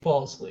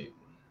fall asleep.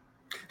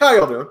 How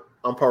y'all doing?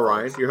 I'm Paul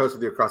Ryan, your host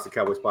of the Across the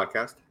Cowboys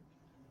podcast.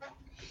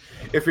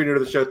 If you're new to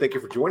the show, thank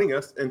you for joining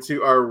us. And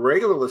to our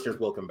regular listeners,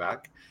 welcome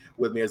back.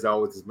 With me, as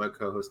always, is my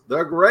co-host,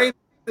 the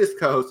greatest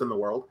co-host in the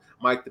world,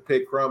 Mike the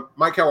Pig Crumb.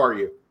 Mike, how are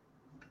you?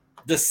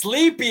 The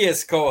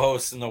sleepiest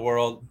co-host in the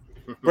world.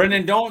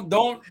 Brendan, don't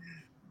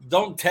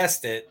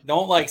test it.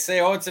 Don't say,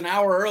 oh, it's an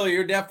hour early.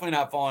 You're definitely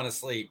not falling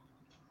asleep.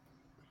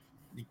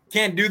 You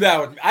can't do that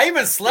with me. I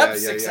even slept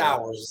 6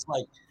 hours. It's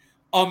like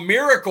a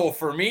miracle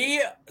for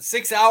me.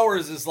 6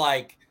 hours is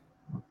like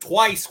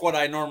twice what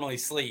I normally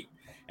sleep.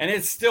 And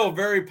it's still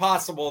very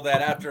possible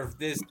that after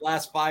this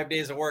last 5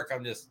 days of work,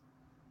 I'm just.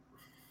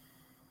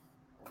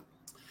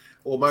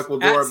 Well, Mike, we'll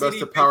do our best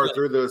to power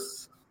through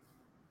this.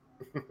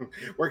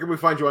 Where can we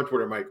find you on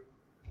Twitter, Mike?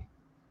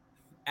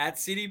 At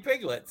CD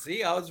Piglet.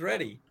 See, I was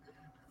ready.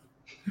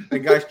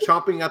 And guys,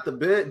 chomping at the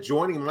bit,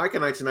 joining Mike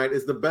and I tonight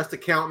is the best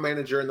account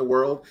manager in the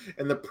world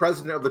and the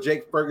president of the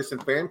Jake Ferguson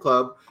fan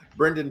club,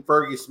 Brendan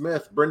Fergie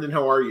Smith. Brendan,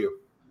 how are you?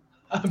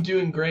 I'm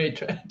doing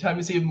great. Time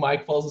to see if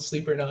Mike falls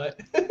asleep or not.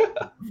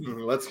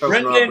 Let's hope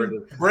not,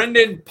 Brendan.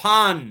 Brendan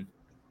Pon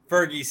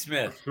Fergie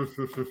Smith.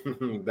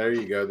 There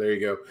you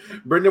go.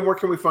 Brendan, where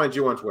can we find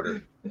you on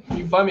Twitter? You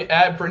can find me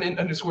at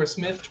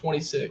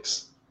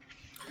Brendan_Smith26.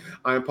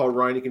 I am Paul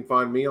Ryan. You can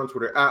find me on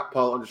Twitter at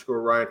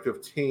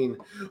Paul_Ryan15.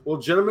 Well,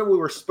 gentlemen, we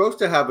were supposed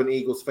to have an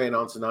Eagles fan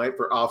on tonight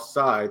for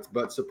Offsides,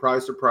 but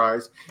surprise,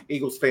 surprise,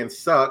 Eagles fans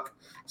suck.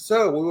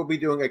 So we will be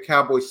doing a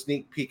Cowboys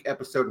sneak peek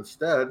episode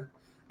instead.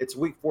 It's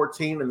week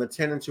 14, and the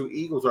 10-2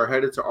 Eagles are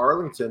headed to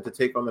Arlington to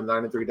take on the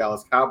 9-3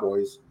 Dallas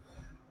Cowboys.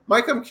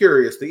 Mike, I'm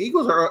curious. The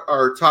Eagles are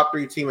our top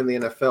 3 team in the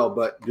NFL,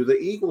 but do the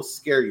Eagles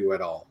scare you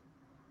at all?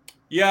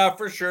 Yeah,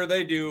 for sure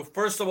they do.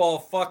 First of all,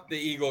 fuck the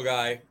Eagle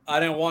guy. I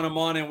didn't want him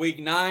on in week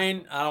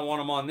 9. I don't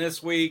want him on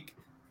this week.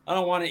 I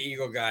don't want an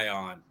Eagle guy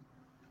on.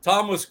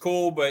 Tom was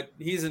cool, but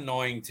he's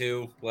annoying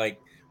too. Like,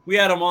 we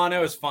had him on, it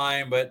was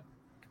fine, but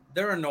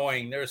they're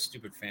annoying. They're a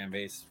stupid fan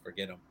base.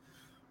 Forget them.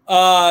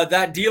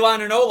 That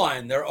D-line and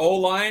O-line. Their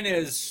O-line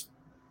is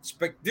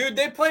dude,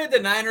 they played the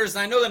Niners.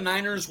 And I know the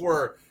Niners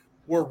were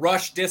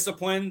rush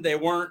disciplined. They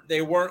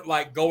weren't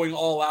like going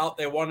all out.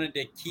 They wanted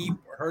to keep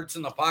Hurts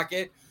in the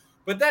pocket.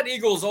 But that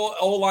Eagles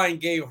O-line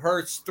gave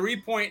Hurts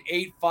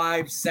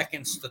 3.85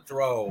 seconds to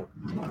throw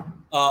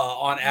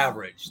on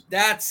average.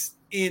 That's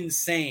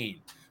insane.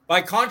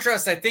 By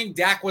contrast, I think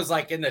Dak was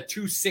like in the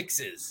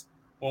 2.6s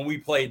when we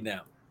played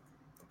them.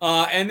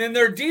 And then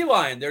their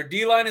D-line. Their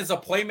D-line is a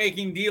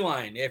playmaking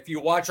D-line. If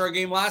you watch our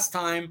game last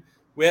time,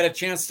 we had a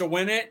chance to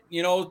win it.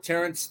 You know,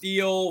 Terrence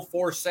Steele,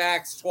 4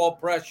 sacks, 12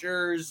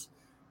 pressures,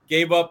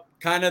 gave up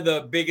kind of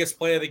the biggest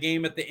play of the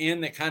game at the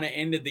end that kind of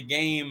ended the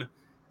game.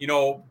 You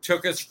know,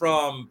 took us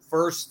from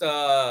first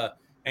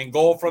and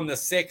goal from the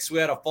 6. We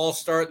had a false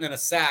start and then a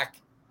sack.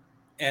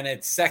 And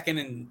it's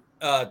 2nd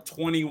and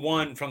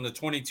 21 from the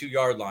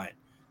 22-yard line.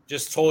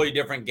 Just totally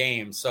different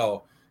game.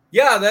 So,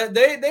 yeah,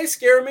 they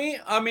scare me.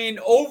 I mean,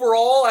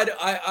 overall,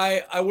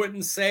 I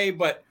wouldn't say,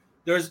 but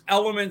there's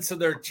elements of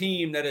their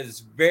team that is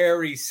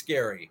very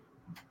scary.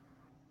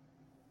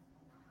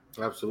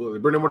 Absolutely.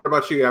 Brendan, what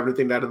about you? You have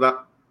anything to add to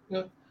that?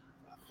 Yeah.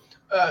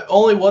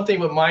 Only one thing,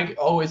 but Mike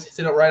always hits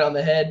it right on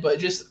the head. But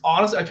just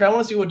honestly, I kind of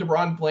want to see what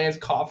DeBron Bland's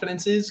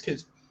confidence is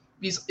because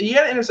he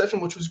had an interception,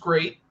 which was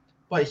great,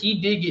 but he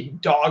did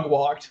get dog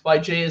walked by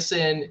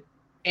JSN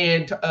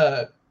and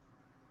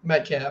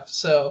Metcalf.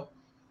 So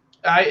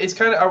it's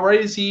kind of I'm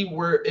ready to see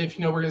where we're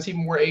going to see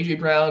more AJ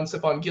Brown,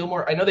 Stephon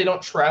Gilmore. I know they don't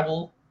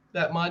travel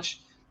that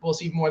much. We'll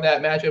see more of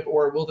that matchup,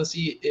 or we'll just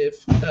see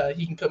if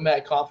he can come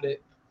back confident.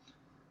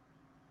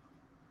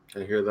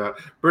 I hear that.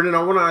 Brendan,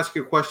 I want to ask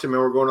you a question, man.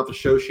 We're going off the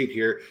show sheet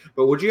here,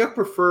 but would you have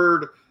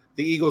preferred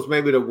the Eagles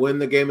maybe to win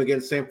the game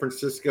against San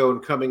Francisco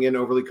and coming in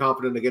overly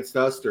confident against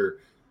us, or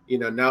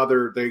now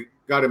they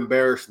got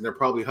embarrassed and they're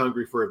probably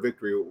hungry for a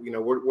victory?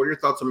 What are your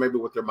thoughts on maybe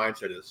what their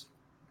mindset is?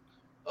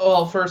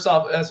 Well, first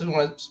off, as we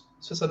want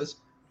to say this,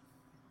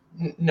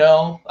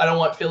 no, I don't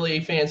want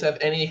Philly fans to have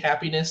any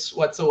happiness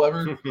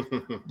whatsoever.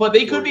 But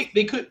they could be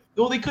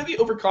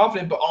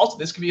overconfident, but also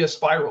this could be a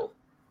spiral.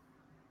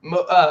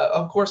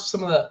 Of course,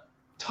 some of the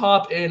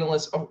top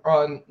analysts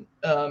on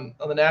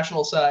the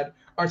national side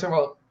are talking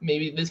about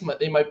maybe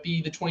they might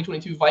be the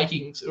 2022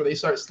 Vikings, or they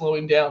start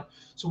slowing down.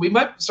 So we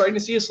might be starting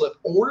to see a slip,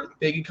 or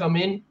they could come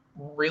in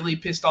really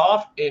pissed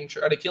off and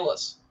try to kill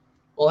us.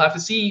 We'll have to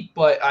see,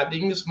 but I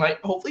think this might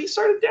hopefully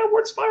start a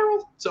downward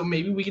spiral. So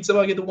maybe we can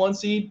somehow get the 1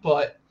 seed,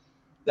 but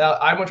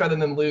I'd much rather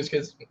them lose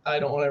because I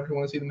don't want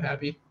everyone to see them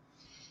happy.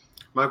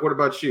 Mike, what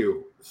about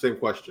you? Same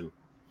question.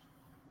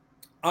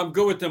 I'm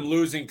good with them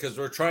losing because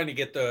we're trying to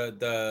get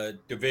the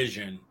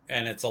division,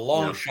 and it's a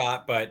long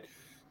shot. But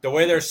the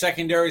way their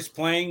secondary is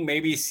playing,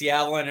 maybe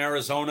Seattle and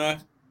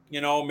Arizona,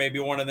 maybe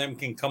one of them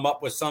can come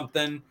up with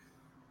something,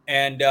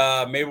 and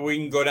maybe we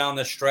can go down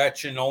the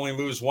stretch and only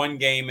lose 1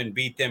 game and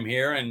beat them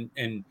here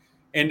and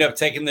end up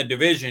taking the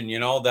division.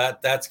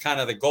 That's kind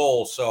of the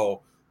goal.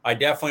 So I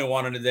definitely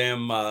wanted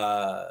them,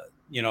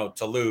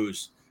 to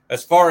lose.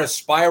 As far as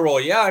spiral,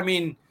 yeah, I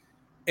mean,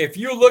 if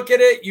you look at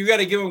it, you got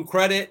to give him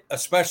credit,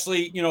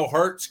 especially,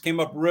 Hurts came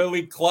up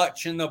really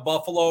clutch in the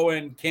Buffalo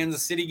and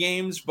Kansas City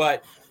games,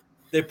 but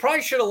they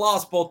probably should have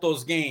lost both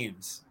those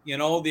games. The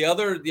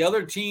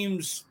other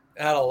teams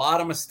had a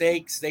lot of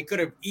mistakes. They could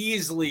have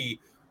easily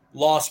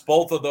lost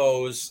both of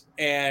those,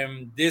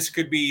 and this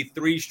could be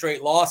 3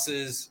 straight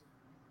losses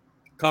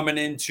coming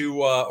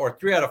into or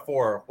 3 out of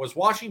 4. Was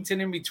Washington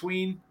in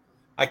between?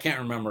 I can't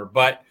remember,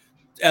 but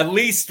at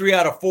least 3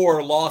 out of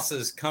 4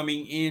 losses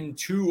coming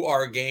into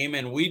our game,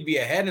 and we'd be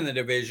ahead in the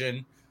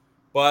division,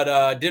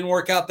 but didn't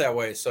work out that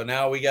way. So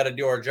now we got to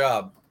do our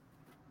job.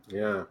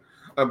 Yeah.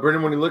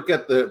 Brendan, when you look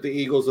at the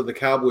Eagles and the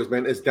Cowboys,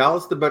 man, is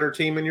Dallas the better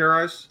team in your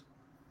eyes?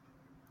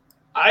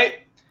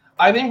 I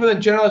think from the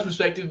generalized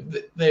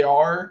perspective, they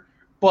are,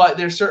 but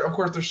there's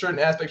certain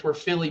aspects where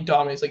Philly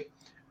dominates. Like,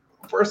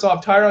 first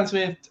off, Tyron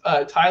Smith,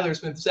 Tyler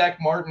Smith, Zach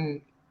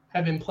Martin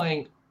have been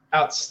playing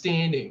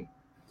outstanding.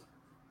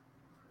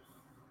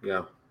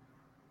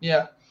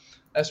 Yeah,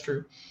 that's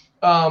true.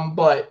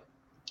 But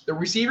the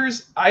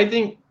receivers, I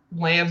think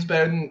Lamb's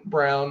better than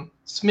Brown.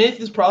 Smith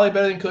is probably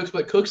better than Cooks,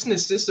 but Cooks in the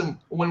system,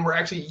 when we're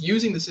actually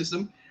using the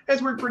system,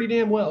 has worked pretty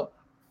damn well.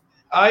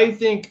 I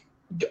think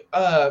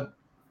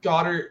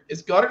Goddard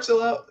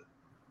still out?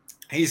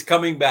 He's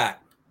coming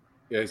back.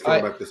 Yeah, he's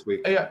coming back this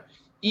week. Yeah,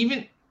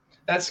 even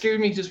that scared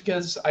me just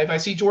because if I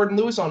see Jordan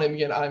Lewis on him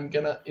again, I'm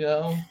gonna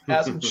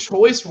have some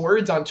choice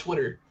words on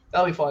Twitter.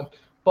 That'll be fun.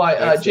 But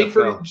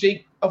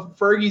Fergie's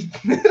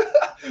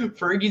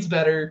Fergie's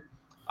better.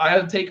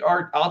 I'll take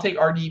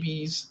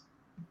RDBs.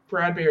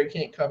 Bradbury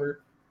can't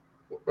cover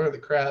or the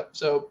crap.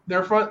 So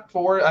their front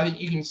four, I think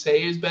you can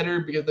say is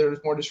better because they're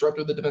more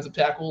disruptive than defensive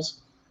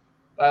tackles.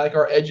 I like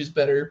our edges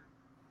better.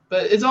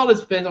 But it's all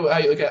depends on how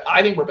you look at it.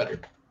 I think we're better.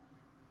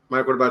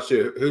 Mike, what about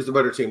you? Who's the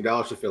better team,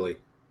 Dallas or Philly?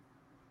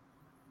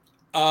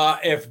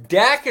 If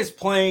Dak is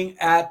playing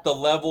at the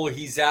level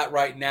he's at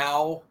right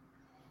now,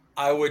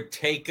 I would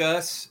take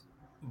us.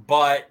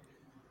 But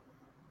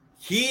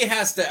he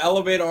has to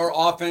elevate our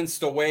offense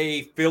the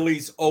way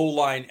Philly's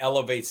O-line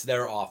elevates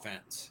their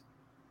offense.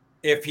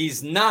 If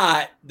he's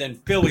not, then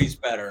Philly's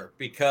better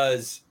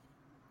because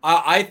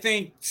I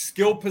think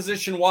skill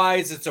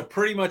position-wise, it's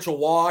pretty much a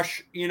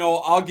wash.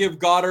 I'll give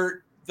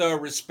Goddard the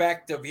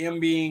respect of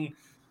him being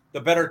the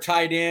better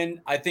tight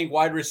end. I think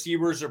wide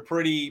receivers are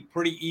pretty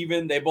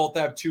even. They both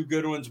have 2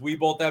 good ones. We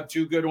both have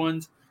 2 good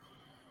ones.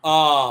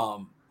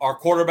 Our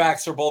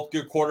quarterbacks are both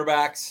good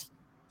quarterbacks.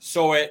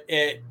 So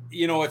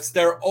it's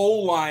their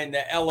O-line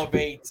that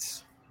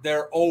elevates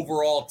their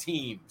overall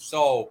team.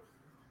 So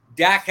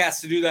Dak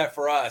has to do that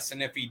for us.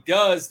 And if he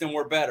does, then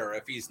we're better.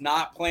 If he's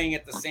not playing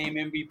at the same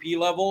MVP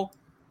level,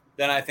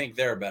 then I think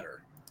they're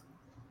better.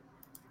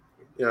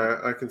 Yeah,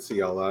 I can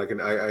see all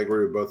that. I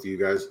agree with both of you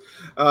guys.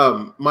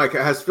 Mike,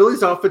 has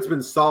Philly's offense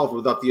been solved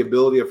without the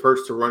ability of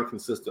Hurts to run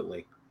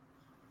consistently?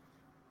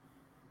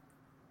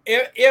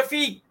 If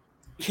he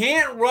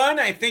can't run,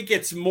 I think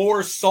it's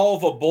more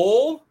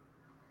solvable.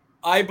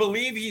 I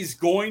believe he's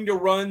going to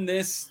run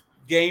this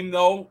game,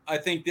 though. I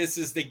think this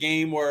is the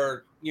game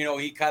where,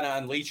 he kind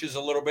of unleashes a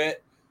little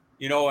bit,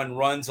 and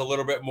runs a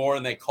little bit more,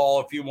 and they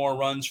call a few more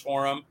runs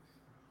for him.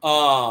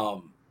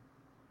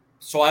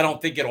 So I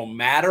don't think it'll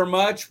matter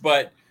much,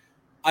 but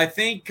I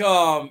think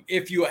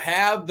if you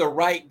have the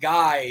right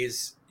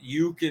guys,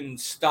 you can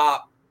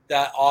stop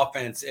that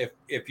offense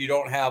if you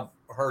don't have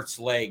Hurts'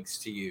 legs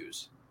to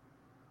use.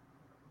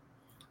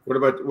 What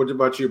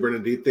about you,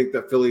 Brendan? Do you think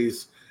that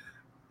Philly's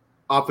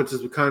offense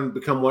has become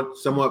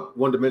somewhat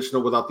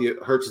one-dimensional without the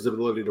Hurts'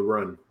 ability to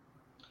run?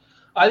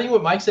 I think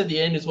what Mike said at the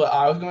end is what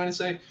I was going to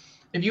say.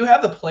 If you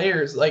have the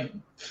players like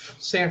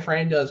San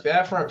Fran does,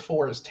 that front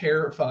four is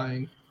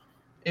terrifying.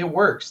 It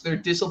works. They're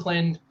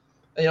disciplined.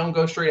 They don't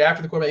go straight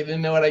after the quarterback. They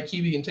know what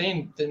IQ be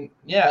contained. Then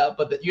yeah,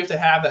 but you have to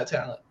have that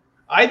talent.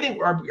 I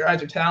think our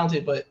guys are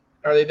talented, but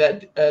are they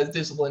that as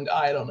disciplined?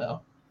 I don't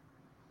know.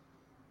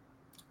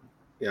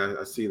 Yeah,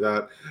 I see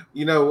that.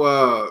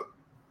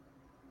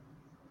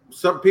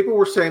 Some people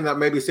were saying that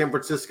maybe San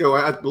Francisco,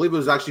 I believe it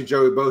was actually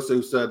Joey Bosa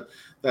who said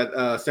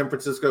that San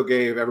Francisco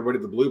gave everybody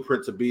the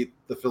blueprint to beat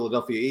the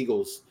Philadelphia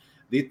Eagles.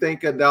 Do you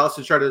think Dallas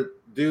should try to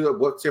do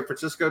what San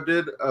Francisco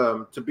did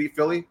to beat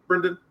Philly,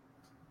 Brendan?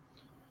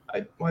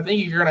 I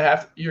think you're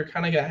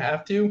kind of gonna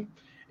have to.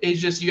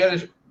 It's just you got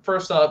to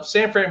first off,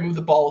 San Fran moved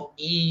the ball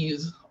with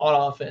ease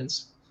on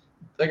offense.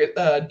 Like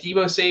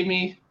Debo saved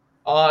me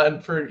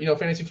for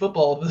fantasy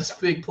football with those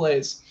big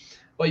plays.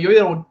 But you're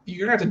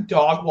gonna have to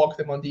dog walk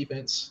them on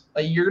defense.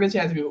 Like you're gonna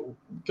have to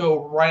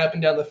go right up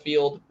and down the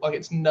field like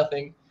it's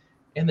nothing,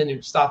 and then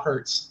you stop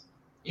Hurts.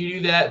 You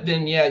do that,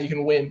 then yeah, you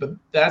can win. But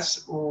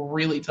that's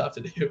really tough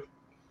to do.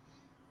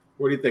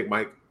 What do you think,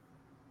 Mike?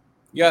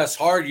 Yeah, it's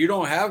hard. You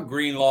don't have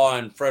Greenlaw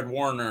and Fred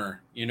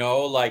Warner.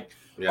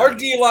 Our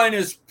D line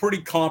is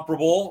pretty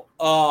comparable,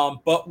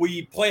 but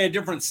we play a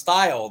different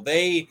style.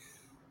 They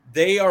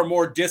are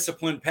more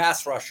disciplined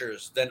pass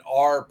rushers than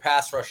our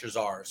pass rushers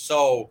are.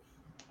 So.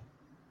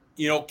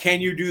 Can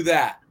you do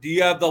that? Do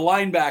you have the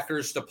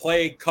linebackers to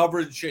play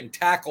coverage and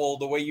tackle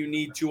the way you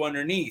need to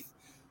underneath?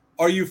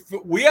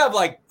 we have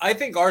I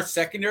think our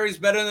secondary is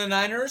better than the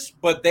Niners,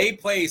 but they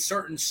play a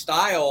certain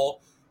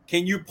style.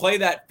 Can you play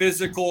that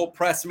physical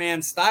press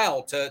man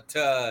style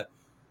to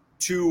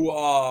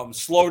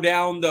slow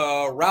down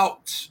the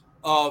routes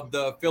of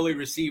the Philly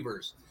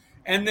receivers?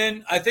 And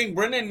then I think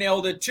Brendan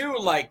nailed it too.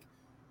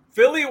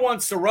 Philly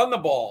wants to run the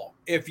ball.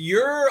 If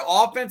your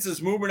offense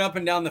is moving up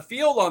and down the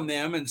field on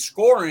them and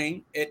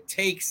scoring, it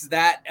takes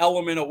that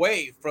element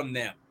away from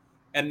them.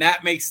 And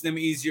that makes them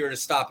easier to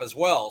stop as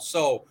well.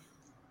 So,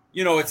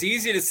 it's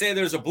easy to say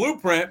there's a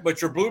blueprint,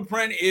 but your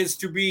blueprint is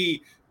to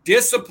be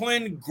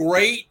disciplined,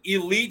 great,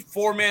 elite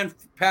four-man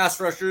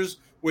pass rushers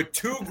with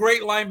two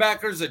great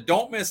linebackers that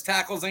don't miss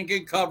tackles and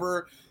can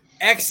cover,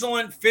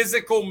 excellent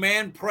physical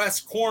man press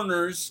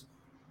corners,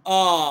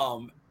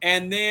 and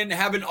then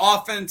have an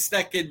offense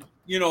that could,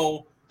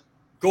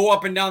 go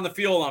up and down the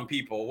field on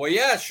people. Well,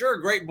 yeah, sure,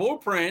 great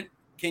blueprint.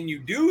 Can you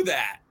do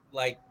that?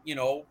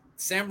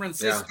 San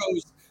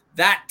Francisco's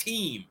that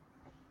team.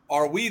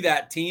 Are we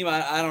that team?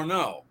 I don't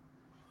know.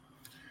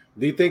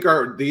 Do you think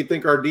our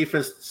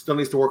defense still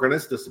needs to work on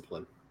its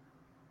discipline?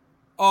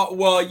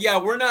 Well, yeah,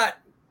 we're not.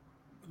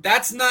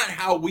 That's not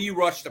how we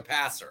rush the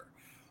passer.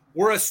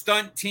 We're a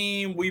stunt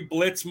team. We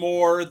blitz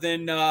more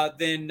than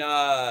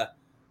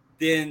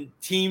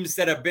teams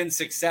that have been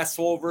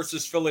successful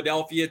versus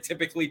Philadelphia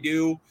typically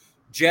do.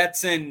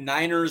 Jets and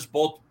Niners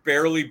both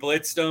barely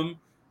blitzed them,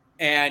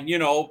 and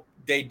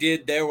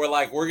they were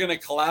like, we're going to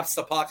collapse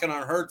the pocket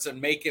on Hurts and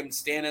make him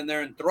stand in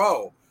there and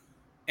throw,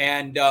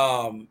 and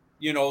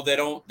they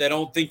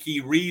don't think he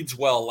reads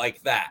well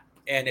like that.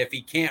 And if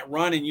he can't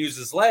run and use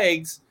his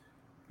legs,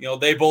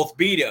 they both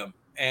beat him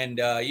and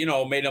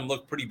made him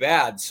look pretty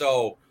bad.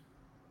 So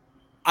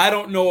I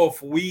don't know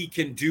if we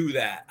can do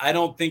that. I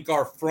don't think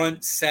our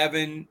front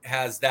seven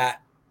has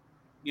that,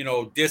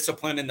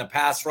 discipline in the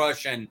pass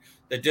rush and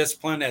the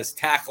discipline as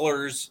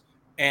tacklers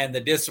and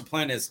the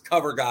discipline as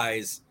cover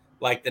guys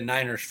like the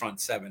Niners front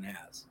seven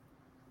has.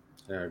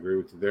 Yeah, I agree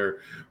with you there.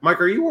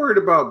 Mike, are you worried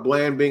about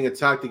Bland being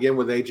attacked again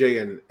with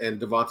AJ and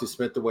Devontae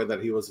Smith the way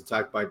that he was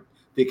attacked by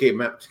DK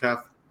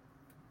Metcalf?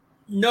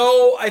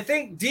 No, I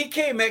think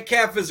DK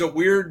Metcalf is a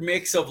weird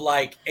mix of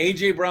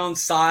AJ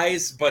Brown's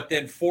size, but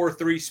then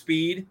 4.3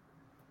 speed.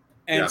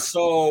 And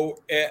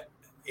so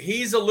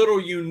he's a little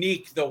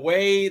unique. The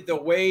way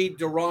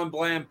Deron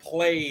Bland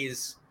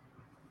plays,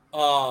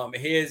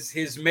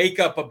 his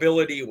makeup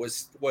ability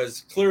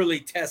was clearly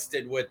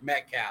tested with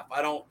Metcalf.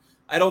 I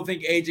don't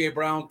think AJ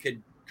Brown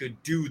could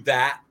do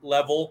that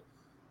level.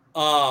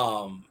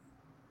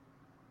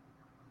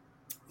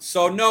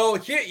 So no,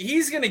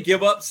 he's going to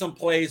give up some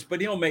plays,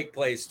 but he'll make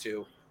plays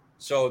too.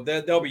 So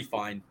they'll be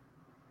fine.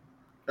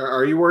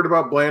 Are you worried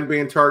about Bland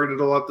being targeted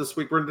a lot this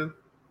week, Brendan?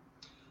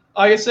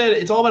 Like I said,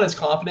 it's all about his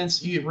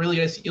confidence.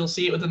 You'll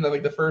see it within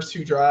the first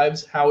two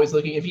drives, how he's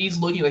looking. If he's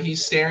looking like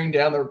he's staring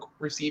down the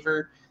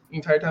receiver the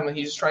entire time and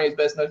he's just trying his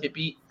best not to get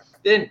beat,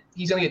 then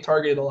he's going to get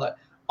targeted a lot.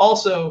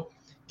 Also,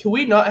 can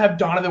we not have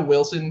Donovan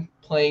Wilson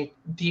playing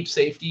deep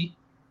safety?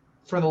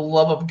 For the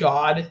love of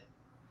God.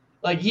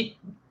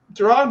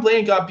 Deron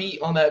Bland got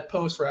beat on that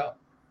post route,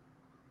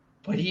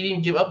 but he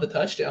didn't give up the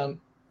touchdown.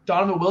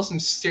 Donovan Wilson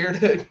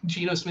stared at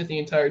Geno Smith the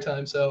entire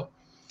time. So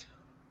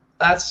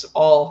that's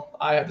all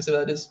I have to say.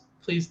 That is,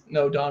 please,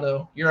 no,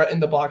 Dono. You're in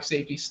the box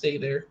safety. Stay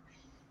there.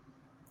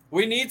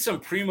 We need some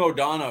primo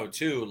Dono,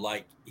 too.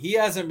 He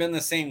hasn't been the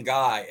same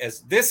guy.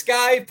 As this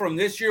guy from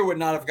this year would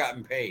not have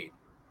gotten paid.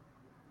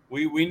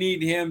 We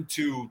need him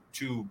to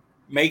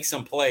make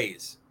some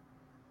plays.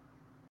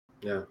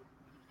 Yeah.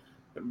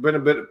 Been a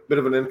bit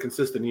of an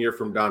inconsistent year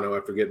from Dono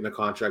after getting the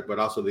contract, but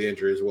also the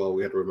injury as well.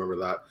 We have to remember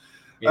that.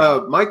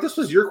 Yeah. Mike, this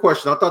was your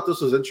question. I thought this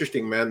was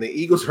interesting, man. The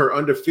Eagles are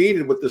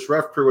undefeated with this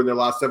ref crew in their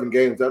last 7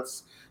 games.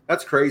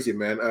 That's crazy,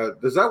 man.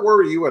 Does that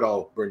worry you at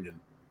all, Brendan?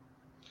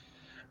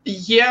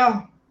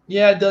 Yeah,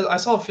 it does. I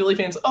saw Philly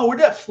fans. Oh, we're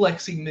not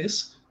flexing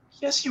this.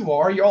 Yes, you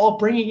are. You're all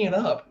bringing it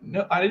up.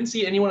 No, I didn't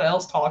see anyone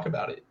else talk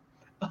about it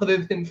other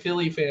than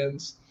Philly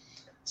fans.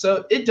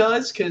 So it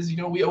does because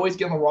we always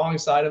get on the wrong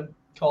side of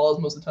calls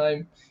most of the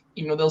time.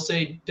 Even though they'll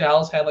say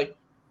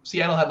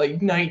Seattle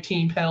had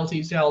 19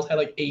 penalties, Dallas had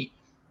 8.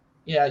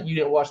 Yeah, you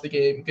didn't watch the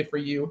game. Good for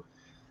you.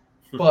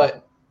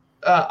 But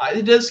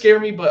it does scare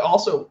me. But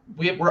also,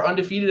 we're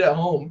undefeated at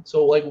home.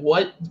 So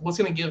what's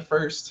going to give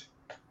first?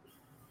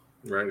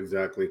 Right,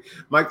 exactly.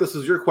 Mike, this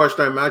is your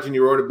question. I imagine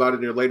you wrote about it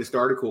in your latest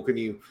article. Can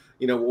you,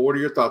 what are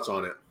your thoughts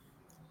on it?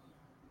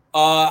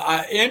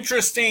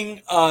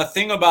 Interesting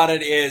thing about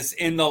it is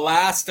in the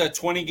last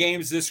 20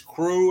 games, this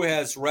crew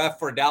has ref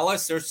for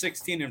Dallas. They're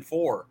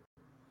 16-4.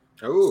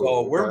 Oh,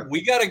 so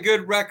we got a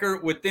good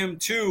record with them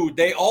too.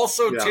 They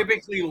also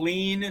typically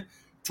lean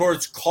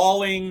towards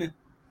calling.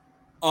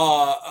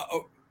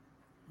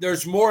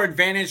 There's more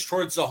advantage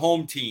towards the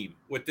home team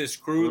with this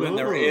crew than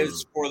there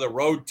is for the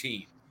road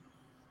team.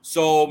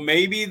 So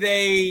maybe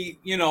they,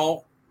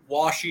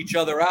 wash each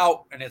other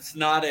out, and it's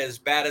not as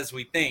bad as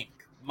we think.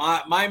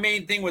 My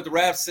main thing with the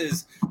refs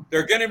is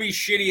they're going to be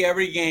shitty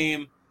every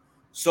game.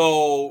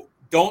 So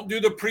don't do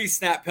the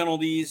pre-snap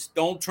penalties.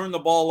 Don't turn the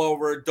ball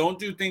over. Don't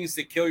do things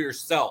to kill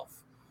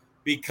yourself.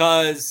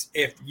 because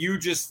if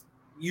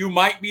you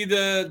might be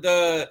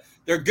they're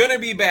going to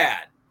be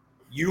bad.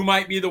 You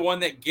might be the one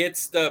that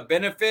gets the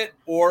benefit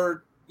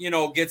or,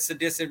 gets the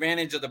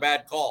disadvantage of the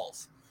bad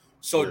calls.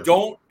 So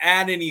don't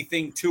add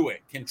anything to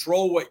it.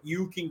 Control what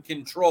you can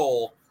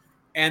control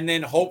and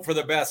then hope for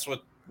the best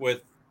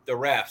with the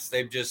refs.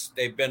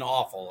 They've been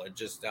awful. It's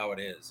just how it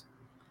is.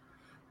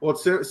 Well,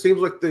 it seems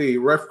like the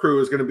ref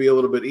crew is going to be a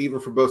little bit even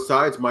for both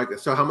sides, Mike.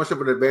 So how much of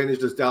an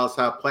advantage does Dallas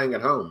have playing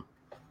at home?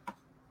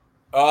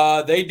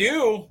 They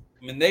do.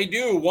 I mean, they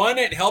do. One,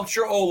 it helps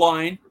your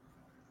O-line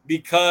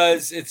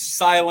because it's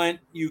silent.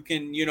 You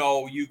can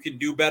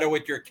do better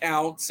with your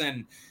counts,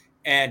 and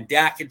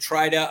Dak can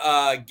try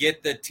to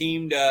get the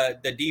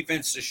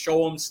defense to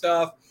show him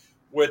stuff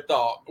with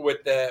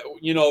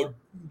the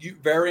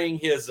varying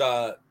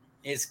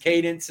his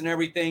cadence and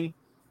everything.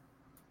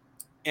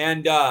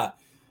 And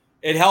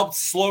it helps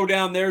slow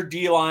down their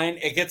D-line.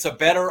 It gets a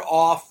better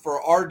off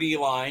for our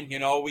D-line.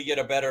 We get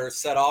a better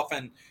set off,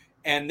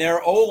 and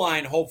their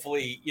O-line,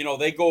 hopefully,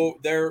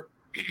 they're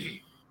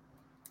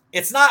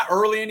it's not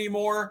early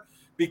anymore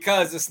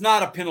because it's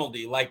not a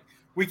penalty. Like,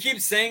 we keep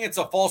saying it's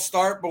a false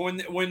start, but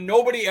when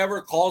nobody ever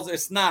calls,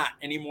 it's not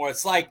anymore.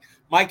 It's like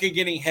Micah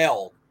getting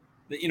held,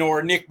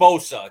 or Nick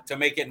Bosa, to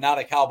make it not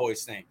a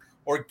Cowboys thing,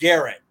 or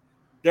Garrett.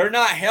 They're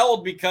not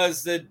held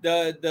because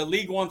the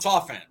league wants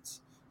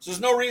offense. So there's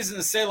no reason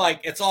to say,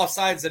 like, it's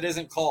offsides that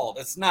isn't called.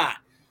 It's not.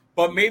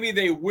 But maybe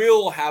they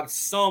will have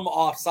some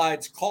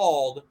offsides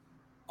called,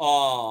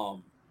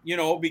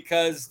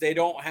 because they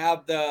don't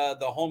have the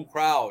home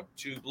crowd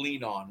to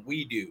lean on.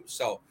 We do.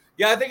 So,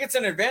 yeah, I think it's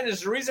an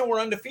advantage. The reason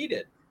we're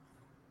undefeated.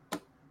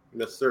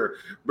 Yes, sir.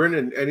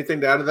 Brendan,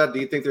 anything to add to that? Do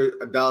you think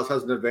Dallas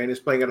has an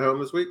advantage playing at home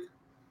this week?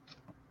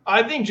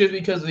 I think just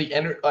because of the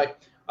energy,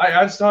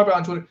 I was talking about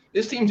on Twitter,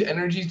 this team's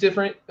energy is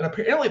different, and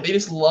apparently they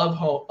just love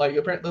home. Like,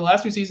 apparently the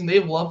last 2 seasons,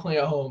 they've loved playing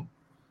at home,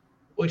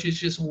 which is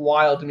just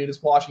wild to me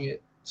just watching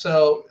it.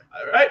 So,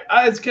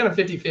 it's kind of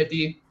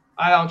 50-50.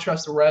 I don't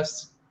trust the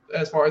refs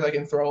as far as I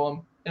can throw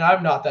them, and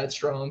I'm not that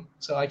strong,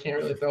 so I can't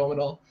really throw them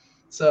at all.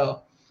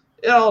 So,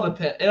 it all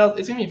depends.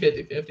 It's going to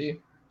be 50-50,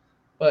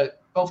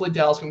 but hopefully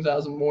Dallas comes out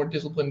as a more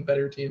disciplined,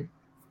 better team.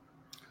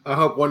 I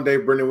hope one day,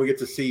 Brendan, we get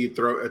to see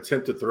you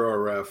attempt to throw a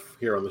ref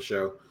here on the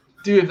show.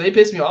 Dude, if they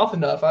piss me off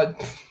enough, I'd.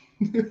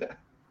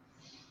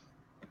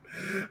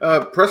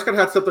 Prescott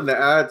had something to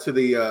add to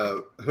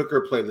the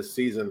Hooker play this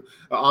season.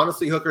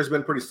 Honestly, Hooker's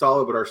been pretty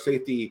solid, but our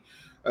safety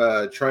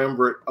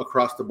triumvirate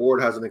across the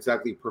board hasn't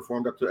exactly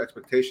performed up to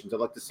expectations. I'd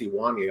like to see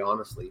Wanye,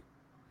 honestly.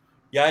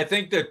 Yeah, I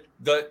think that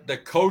the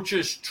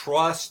coaches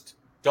trust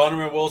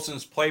Donovan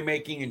Wilson's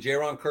playmaking and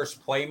Jaron Kearse's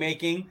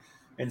playmaking,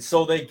 and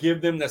so they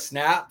give them the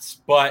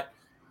snaps. But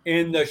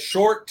in the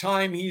short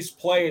time he's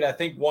played, I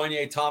think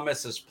Wanye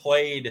Thomas has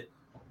played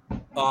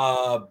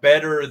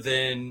better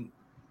than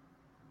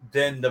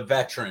the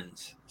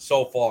veterans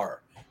so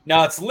far.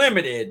 Now it's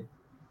limited,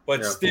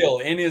 but still,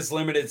 in his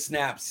limited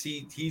snaps,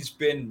 he's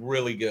been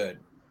really good.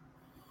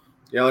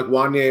 Yeah, like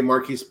Wanye,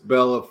 Marquise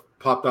Bell have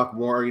popped up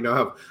more,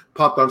 have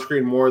popped on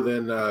screen more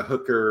than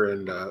Hooker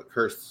and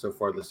Kearse so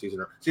far this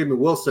season. Excuse me,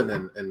 Wilson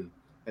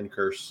and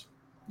Kearse.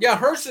 Yeah,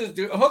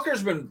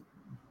 Hooker's been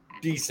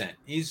decent.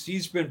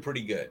 He's been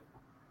pretty good.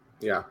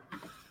 Yeah.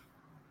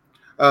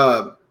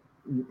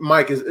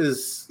 Mike,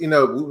 is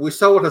we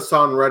saw what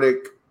Hassan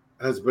Reddick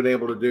has been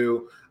able to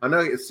do. I know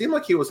it seemed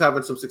like he was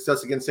having some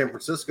success against San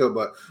Francisco,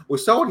 but we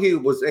saw what he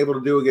was able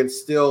to do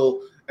against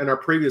Steele in our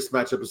previous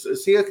matchup.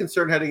 Is he a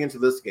concern heading into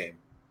this game?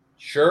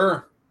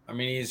 Sure. I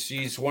mean,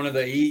 he's one of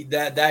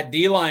that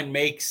D-line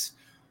makes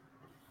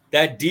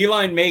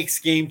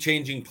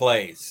game-changing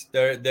plays.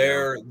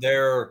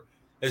 They're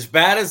as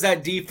bad as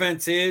that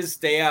defense is.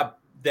 They have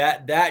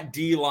that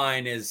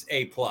D-line is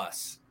A+.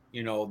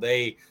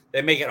 They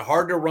make it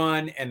hard to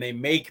run, and they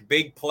make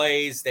big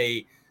plays.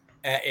 They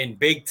in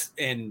big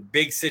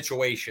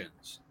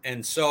situations.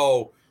 And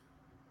so,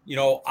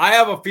 I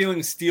have a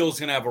feeling Steele's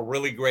going to have a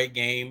really great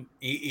game.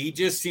 He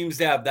just seems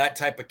to have that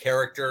type of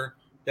character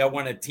that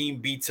when a team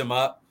beats him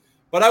up.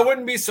 But I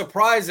wouldn't be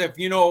surprised if,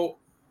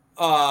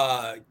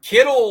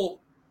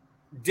 Kittle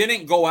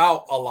didn't go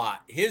out a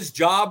lot. His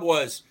job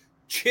was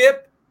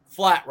chip,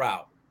 flat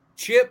route.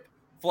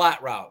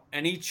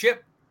 And he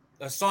chipped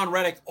Hassan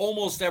Reddick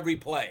almost every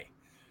play.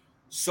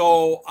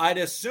 So I'd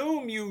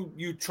assume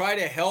you try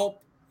to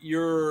help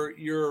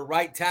your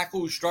right tackle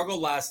who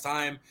struggled last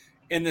time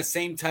in the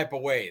same type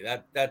of way.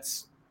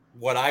 That's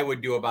what I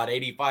would do about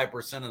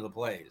 85% of the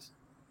plays.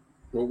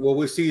 Will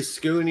we see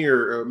Scooney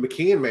or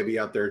McKeon maybe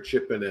out there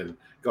chipping and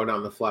going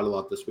down the flat a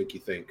lot this week, you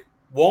think?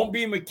 Won't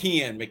be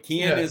McKeon.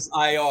 McKeon is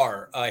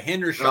IR.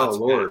 Hendershot's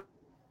Lord.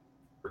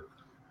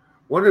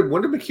 When did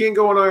McKeon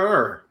go on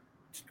IR?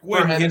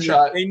 When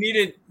Hendershot. They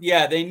needed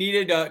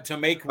to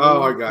make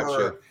room I got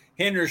for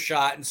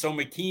Hendershot, and so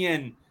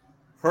McKeon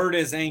hurt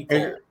his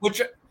ankle,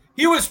 which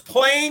he was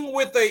playing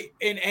with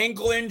an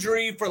ankle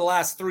injury for the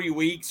last 3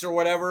 weeks or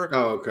whatever.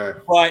 Oh, okay.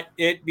 But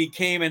it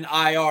became an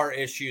IR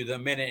issue the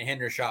minute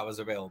Hendershot was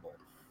available.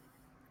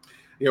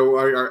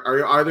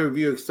 are either of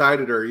you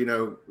excited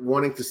or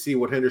wanting to see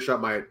what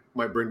Hendershot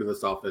might bring to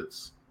this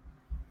offense?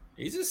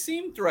 He's a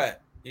seam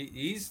threat.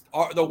 He's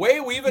the way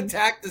we've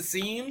attacked the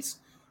seams.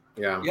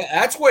 Yeah,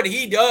 that's what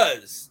he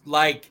does.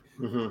 Like,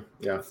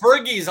 yeah,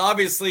 Fergie's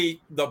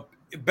obviously the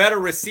better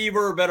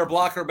receiver, better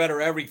blocker,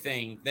 better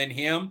everything than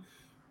him.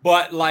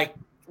 But like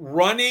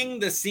running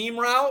the seam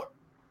route,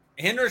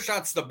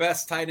 Hendershot's the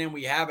best tight end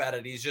we have at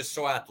it. He's just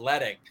so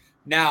athletic.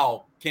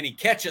 Now, can he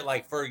catch it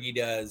like Fergie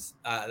does?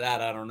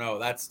 That I don't know.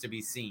 That's to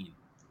be seen.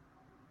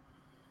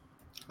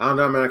 I don't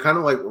know, man. I kind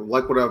of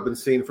like what I've been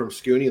seeing from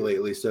Scooney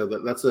lately. So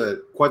that's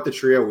quite the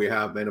trio we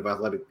have, man, of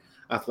athletic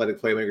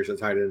playmakers at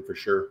tight end for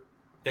sure.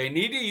 They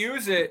need to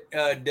use it.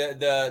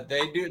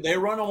 They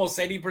run almost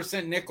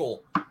 80%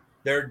 nickel.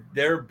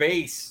 Their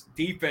base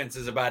defense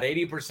is about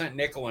 80%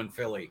 nickel in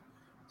Philly.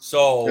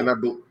 So,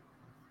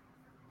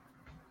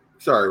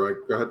 sorry,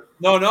 Mike. Go ahead.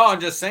 No, I'm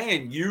just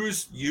saying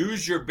use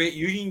your bit.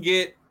 You can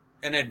get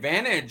an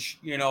advantage.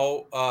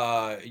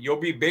 You'll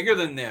be bigger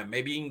than them.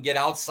 Maybe you can get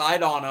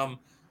outside on them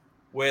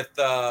with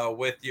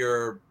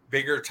your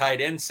bigger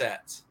tight end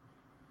sets.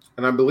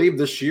 And I believe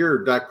this year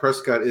Dak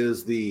Prescott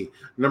is the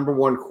number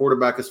one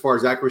quarterback as far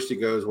as accuracy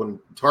goes when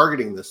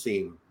targeting the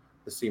seam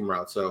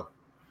route. So,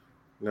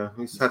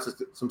 he's had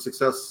some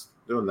success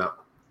doing that.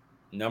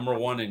 Number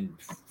one in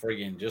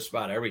friggin' just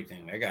about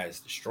everything. That guy's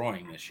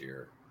destroying this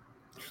year.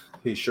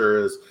 He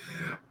sure is.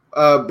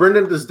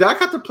 Brendan, does Dak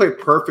have to play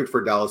perfect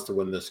for Dallas to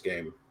win this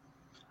game?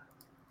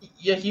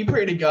 Yeah, you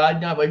pray to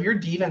God now, but if your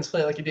defense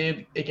play like it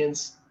did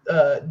against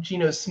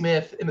Geno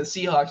Smith and the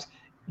Seahawks,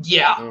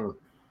 yeah.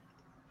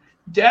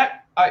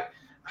 Dak, I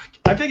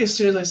think as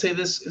soon as I say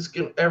this,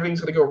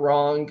 everything's going to go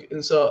wrong.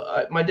 And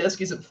so my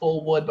desk isn't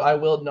full wood, but I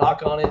will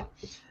knock on it.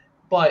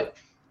 But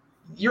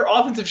your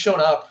offense have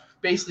shown up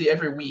basically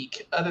every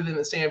week, other than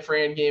the San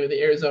Fran game and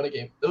the Arizona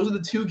game. Those are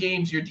the two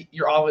games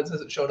your offense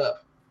hasn't showed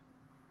up.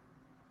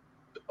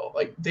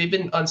 Like, they've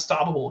been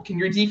unstoppable. Can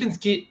your defense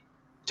get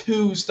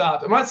 2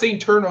 stops? I'm not saying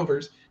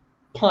turnovers,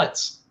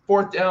 punts,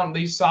 4th down.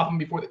 They stop them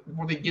before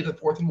they get to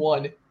 4th and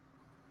 1.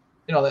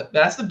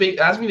 That's going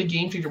to be the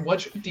game changer.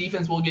 Which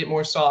defense will get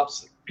more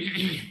stops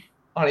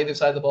on either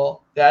side of the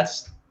ball?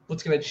 That's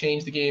what's going to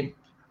change the game.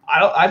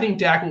 I think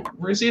Dak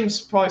we're going to see him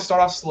probably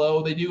start off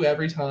slow. They do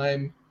every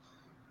time.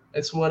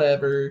 It's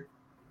whatever.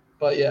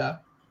 But yeah.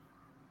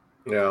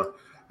 Yeah.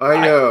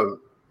 Go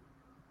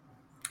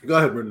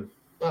ahead, Brendan.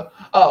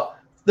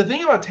 The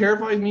thing about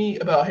terrifies me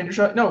about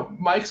Hendershot, no,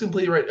 Mike's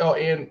completely right. Oh,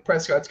 and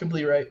Prescott's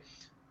completely right.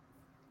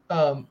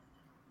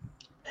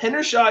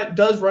 Hendershot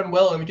does run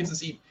well against the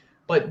seam,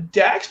 but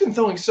Dak's been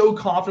throwing so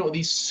confident with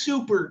these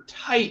super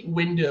tight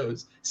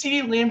windows.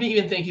 CeeDee Lamb didn't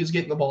even think he was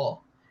getting the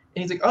ball.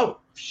 And he's like, oh,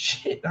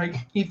 shit,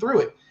 he threw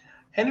it.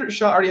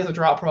 Hendershot already has a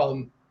drop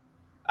problem.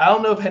 I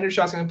don't know if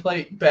Hendershot's going to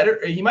play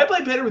better. He might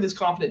play better with his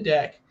confident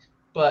Dak,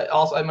 but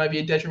also it might be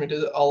a detriment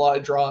to a lot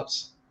of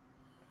drops.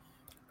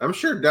 I'm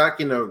sure Dak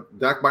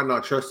might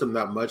not trust him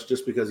that much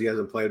just because he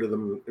hasn't played with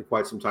him in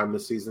quite some time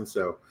this season.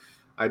 So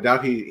I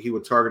doubt he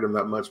would target him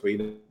that much, but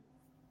you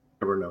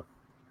never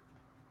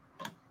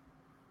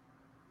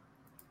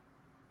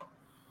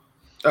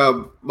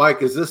know.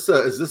 Mike, is this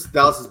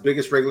Dallas's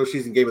biggest regular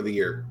season game of the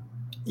year?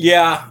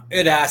 Yeah,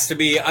 it has to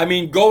be. I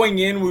mean, going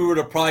in, we would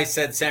have probably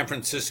said San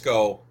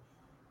Francisco,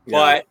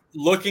 but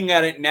looking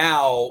at it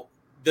now,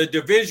 the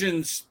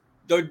division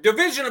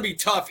will be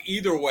tough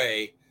either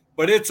way.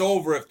 But it's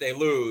over if they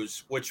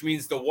lose, which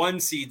means the 1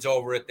 seed's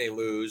over if they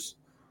lose.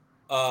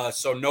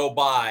 So no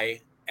bye.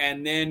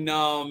 And then,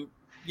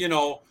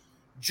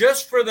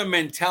 just for the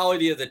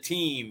mentality of the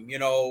team,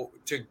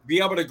 to be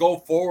able to go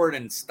forward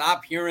and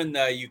stop hearing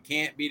you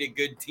can't beat a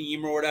good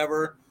team or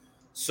whatever.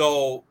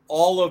 So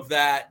all of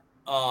that,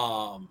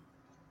 all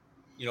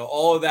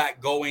of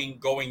that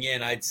going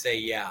in, I'd say,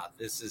 yeah,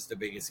 this is the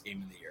biggest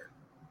game of the year.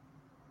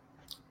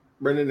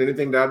 Brendan,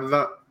 anything to add to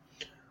that?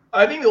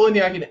 I think the only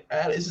thing I can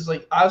add is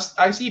like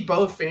I see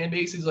both fan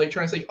bases like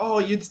trying to say,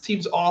 "Oh, this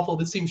team's awful.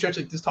 This team's just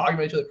like just talking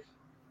about each other."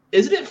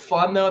 Isn't it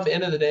fun though? At the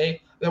end of the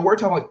day, that we're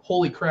talking like,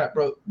 "Holy crap,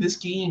 bro! This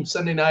game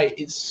Sunday night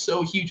is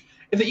so huge."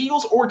 If the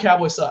Eagles or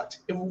Cowboys sucked,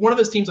 if one of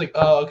those teams like,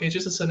 "Oh, okay, it's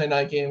just a Sunday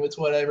night game. It's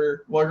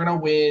whatever. We're gonna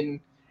win,"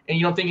 and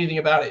you don't think anything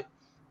about it,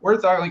 we're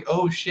talking like,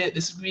 "Oh shit,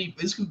 this is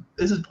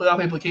playoff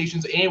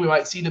implications, and we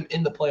might see them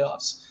in the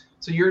playoffs."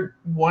 So you're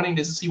wanting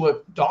to see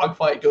what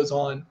dogfight goes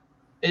on.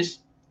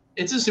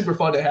 It's just super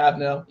fun to have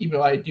now, even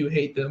though I do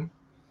hate them.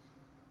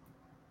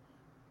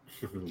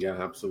 Yeah,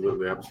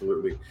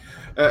 absolutely.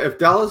 If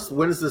Dallas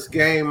wins this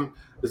game,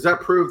 does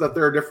that prove that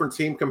they're a different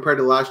team compared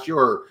to last year,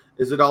 or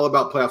is it all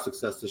about playoff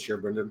success this year,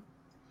 Brendan?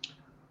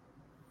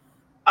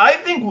 I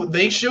think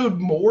they showed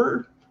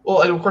more.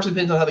 Well, and of course it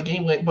depends on how the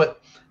game went,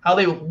 but how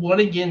they won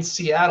against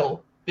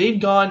Seattle. They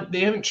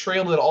haven't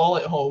trailed at all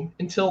at home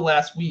until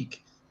last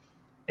week.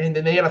 And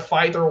then they had to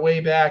fight their way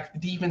back. The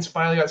defense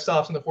finally got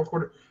stops in the 4th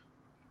quarter.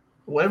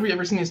 Whenever you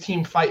ever seen this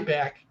team fight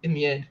back in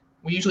the end,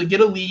 we usually get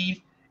a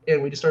lead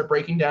and we just start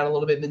breaking down a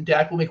little bit. And then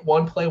Dak will make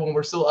one play when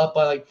we're still up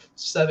by like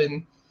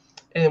 7,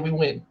 and then we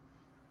win.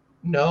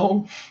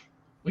 No,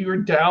 We were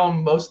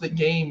down most of the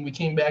game. We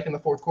came back in the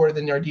fourth quarter.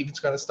 Then our defense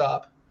got to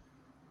stop.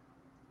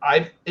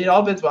 They've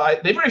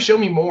already shown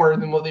me more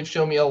than what they've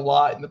shown me a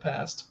lot in the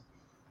past.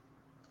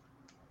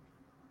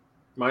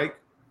 Mike?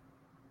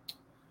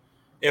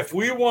 If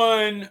we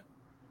won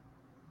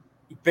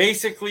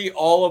basically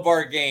all of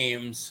our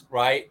games,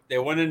 right? They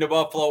went into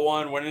Buffalo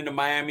won, went into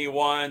Miami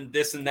won,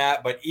 this and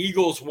that, but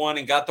Eagles won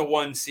and got the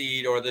 1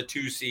 seed or the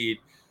 2 seed.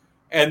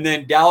 And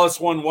then Dallas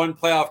won one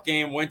playoff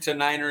game, went to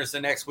Niners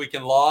the next week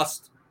and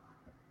lost.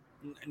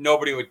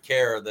 Nobody would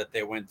care that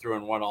they went through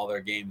and won all their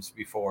games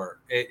before.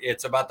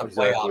 It's about the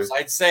playoffs.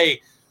 I'd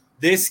say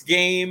this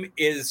game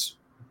is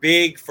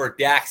big for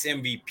Dak's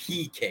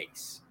MVP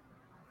case.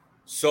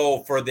 So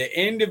for the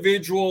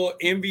individual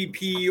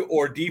MVP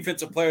or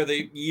defensive player of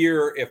the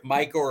year, if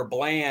Micah or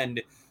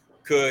Bland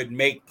could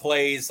make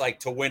plays like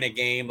to win a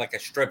game, like a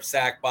strip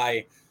sack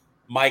by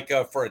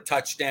Micah for a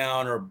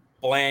touchdown, or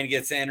Bland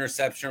gets an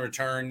interception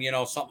return,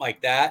 something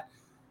like that.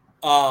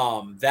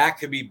 That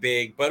could be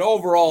big. But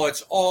overall,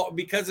 it's all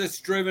because it's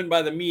driven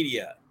by the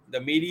media. The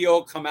media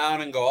will come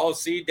out and go, oh,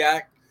 see,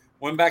 Dak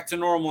went back to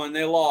normal and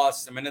they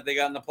lost the minute they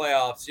got in the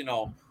playoffs,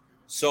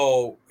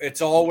 So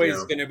it's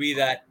always going to be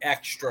that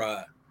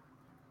extra.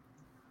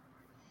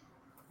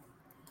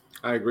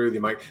 I agree with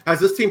you, Mike. Has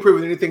this team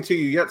proven anything to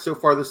you yet so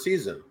far this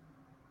season?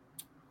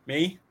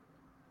 Me?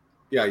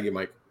 Yeah, you,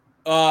 Mike.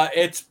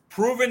 It's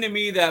proven to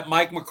me that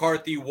Mike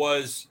McCarthy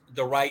was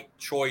the right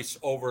choice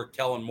over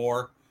Kellen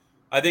Moore.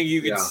 I think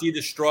you can see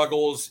the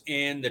struggles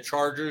in the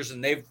Chargers,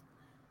 and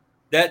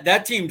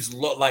that team's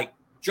like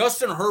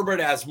Justin Herbert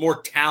has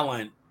more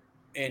talent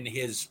in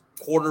his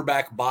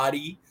quarterback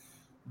body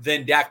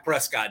than Dak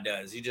Prescott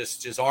does. He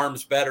just his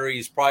arm's better.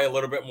 He's probably a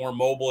little bit more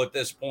mobile at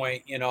this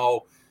point.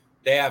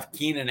 They have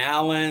Keenan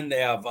Allen.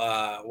 They have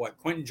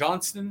Quentin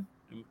Johnston.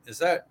 Is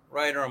that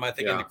right, or am I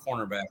thinking the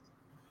cornerback?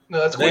 No,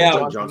 that's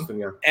Quentin Johnston.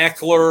 Yeah,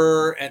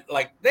 Eckler, and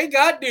they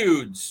got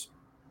dudes,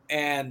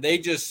 and they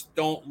just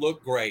don't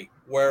look great.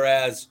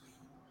 Whereas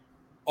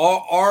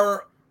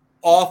our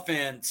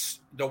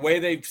offense, the way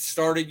they've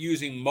started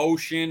using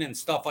motion and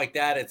stuff like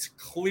that, it's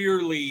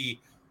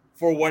clearly,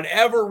 for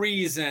whatever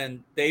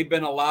reason, they've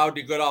been allowed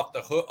to get off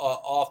the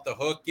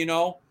hook,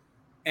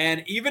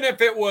 And even if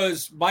it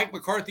was Mike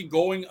McCarthy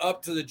going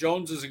up to the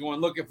Joneses and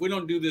going, look, if we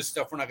don't do this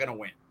stuff, we're not going to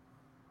win,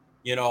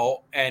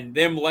 and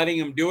them letting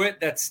him do it,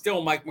 that's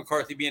still Mike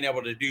McCarthy being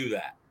able to do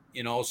that,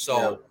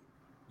 So,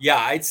 yeah,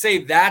 I'd say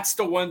that's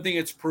the one thing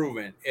it's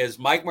proven is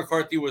Mike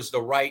McCarthy was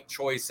the right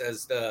choice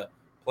as the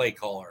play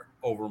caller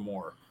over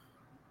Moore.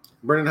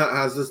 Brendan,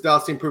 has this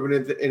Dallas team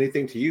proven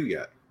anything to you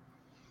yet?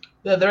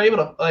 Yeah, they're able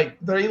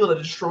to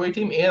destroy a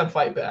team and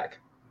fight back.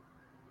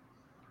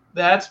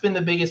 That's been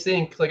the biggest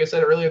thing. Cause like I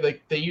said earlier,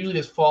 they usually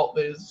just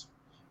is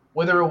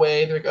wither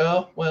away. They're like,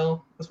 oh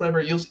well, that's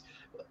whatever.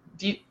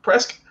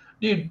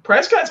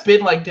 Prescott's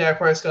been like Dak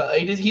Prescott.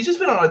 He's just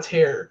been on a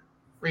tear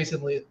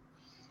recently.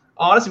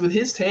 Honestly, with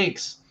his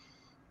takes,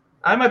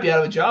 I might be out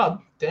of a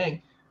job.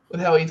 Dang,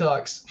 with how he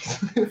talks.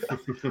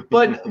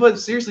 but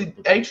seriously,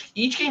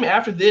 each game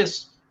after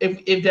this,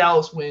 if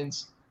Dallas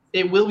wins,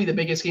 it will be the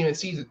biggest game of the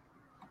season.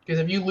 Because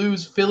if you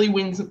lose, Philly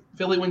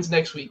wins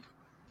next week.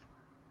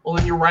 Well,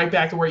 then you're right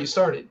back to where you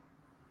started.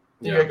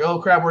 You're like, oh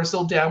crap, we're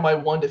still down by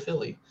 1 to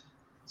Philly.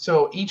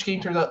 So each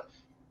game turns out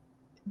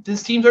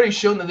this team's already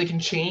shown that they can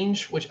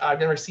change, which I've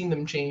never seen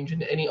them change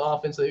in any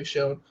offense they've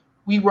shown.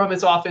 We run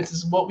this offense. This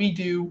is what we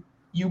do.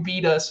 You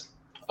beat us.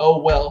 Oh,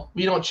 well,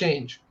 we don't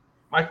change.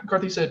 Mike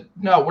McCarthy said,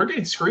 no, we're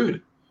getting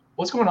screwed.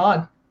 What's going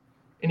on?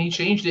 And he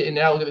changed it, and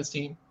now look at this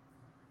team.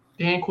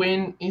 Dan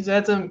Quinn, he's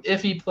had some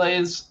iffy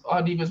plays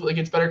on defense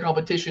against better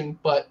competition,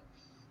 but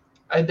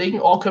they can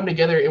all come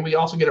together, and we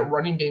also get a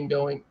running game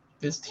going.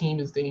 This team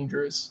is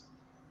dangerous.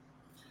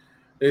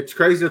 It's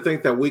crazy to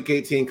think that Week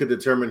 18 could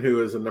determine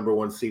who is the number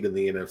 1 seed in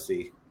the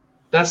NFC.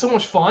 That's so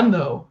much fun,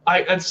 though.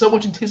 That's so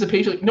much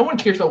anticipation. No one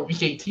cares about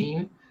Week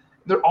 18.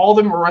 All of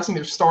them are resting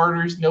their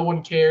starters. No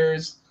one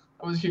cares.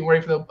 I was getting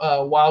ready for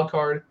the wild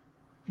card.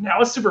 Now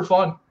it's super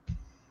fun.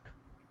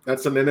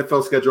 That's an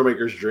NFL schedule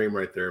maker's dream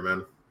right there,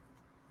 man.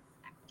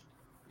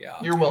 Yeah.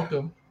 You're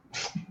welcome.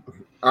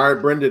 All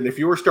right, Brendan, if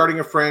you were starting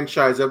a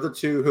franchise of the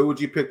two, who would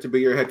you pick to be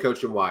your head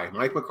coach and why?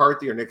 Mike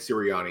McCarthy or Nick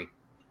Sirianni?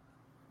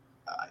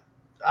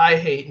 I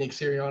hate Nick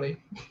Sirianni.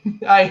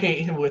 I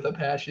hate him with a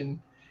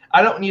passion.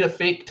 I don't need a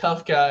fake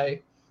tough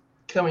guy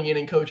coming in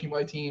and coaching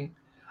my team.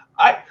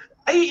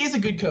 He is a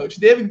good coach.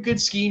 They have a good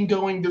scheme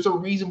going. There's a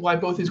reason why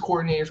both his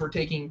coordinators were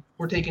taken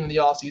in the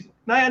offseason.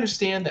 And I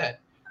understand that.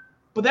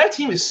 But that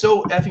team is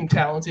so effing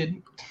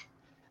talented.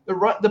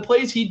 The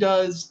plays he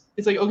does,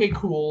 it's like, okay,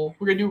 cool.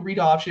 We're going to do read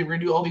option. We're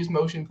going to do all these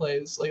motion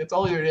plays. Like, that's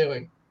all they're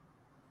doing.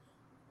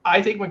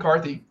 I think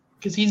McCarthy,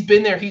 because he's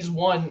been there. He's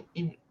won,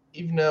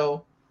 even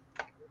though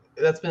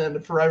that's been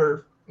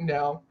forever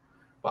now.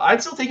 But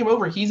I'd still take him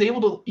over.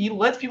 He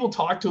lets people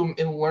talk to him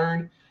and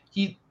learn.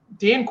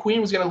 Dan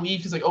Quinn was going to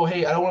leave. He's like, oh,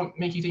 hey, I don't want to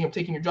make you think I'm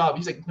taking your job.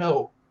 He's like,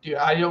 no, dude,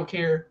 I don't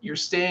care. You're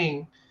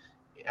staying.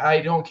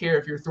 I don't care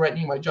if you're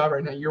threatening my job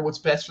right now. You're what's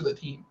best for the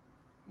team,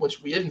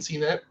 which we haven't seen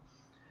that.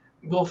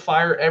 we'll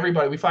fire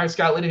everybody. We fired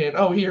Scott Linehan.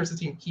 Oh, here's the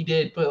team. He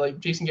did, but like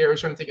Jason Garrett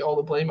was trying to take all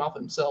the blame off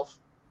himself.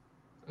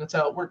 And that's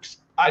how it works.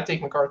 I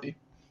take McCarthy.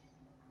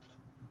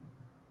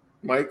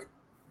 Mike?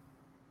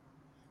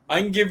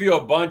 I can give you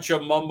a bunch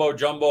of mumbo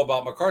jumbo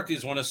about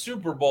McCarthy's won a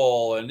Super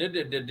Bowl and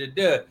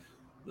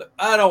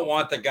I don't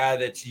want the guy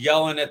that's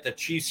yelling at the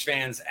Chiefs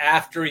fans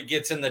after he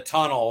gets in the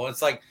tunnel.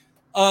 It's like,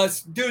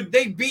 dude,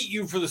 they beat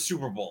you for the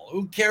Super Bowl.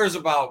 Who cares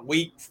about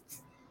week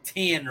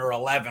 10 or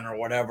 11 or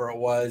whatever it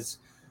was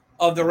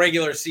of the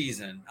regular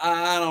season?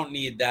 I don't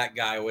need that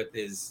guy with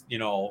his,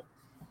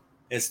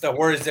 his stuff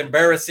where it's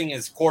embarrassing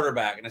his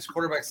quarterback. And his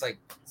quarterback's like,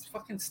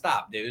 fucking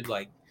stop, dude.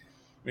 Like,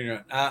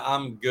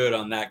 I'm good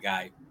on that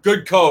guy.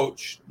 Good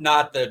coach,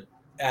 not the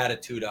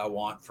attitude I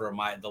want for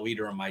the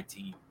leader of my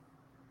team.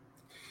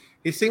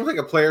 He seems like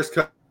a player's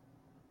coach,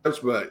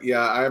 but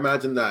yeah, I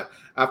imagine that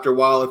after a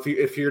while,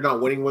 if you're not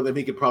winning with him,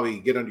 he could probably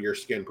get under your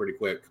skin pretty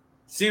quick.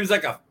 Seems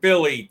like a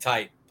Philly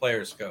type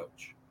player's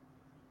coach.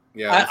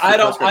 Yeah, I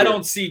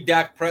don't see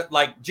Dak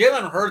like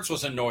Jalen Hurts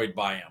was annoyed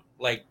by him.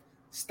 Like,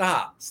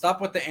 stop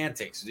with the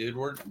antics, dude.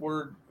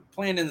 We're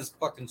playing in this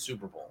fucking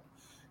Super Bowl,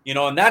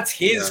 and that's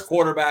his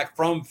quarterback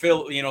from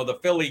Philly, the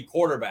Philly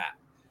quarterback.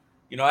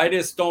 I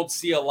just don't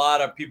see a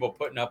lot of people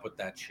putting up with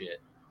that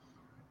shit.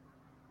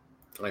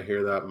 I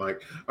hear that,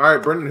 Mike. All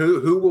right, Brendan,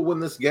 who will win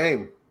this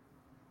game?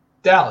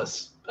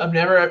 Dallas. I'll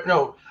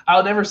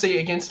never say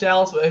against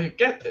Dallas, but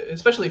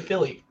especially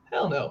Philly.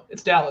 Hell no,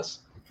 it's Dallas.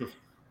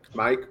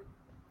 Mike?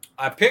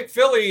 I picked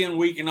Philly in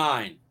week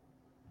 9.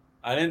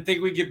 I didn't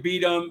think we could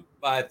beat them.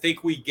 I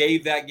think we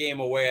gave that game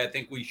away. I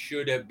think we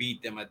should have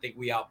beat them. I think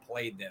we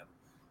outplayed them.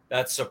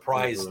 That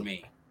surprised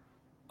me.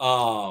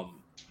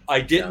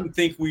 I didn't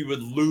think we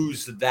would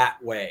lose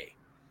that way.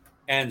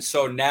 And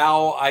so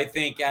now I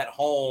think at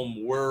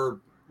home we're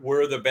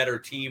the better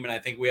team, and I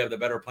think we have the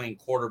better playing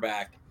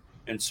quarterback.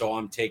 And so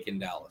I'm taking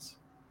Dallas.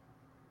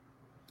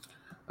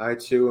 I,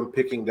 too, am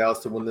picking Dallas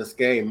to win this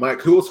game.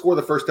 Mike, who will score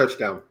the first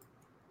touchdown?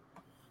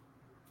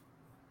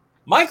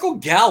 Michael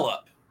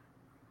Gallup.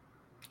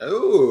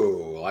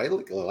 Oh, I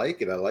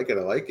like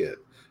it.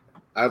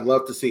 I'd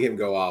love to see him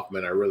go off,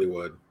 man. I really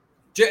would.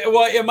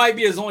 Well, it might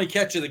be his only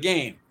catch of the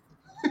game.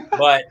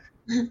 But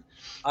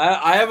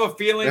I have a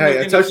feeling. Hey,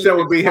 a touchdown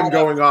would be him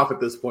going off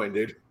at this point,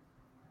 dude.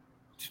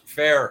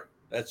 Fair.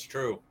 That's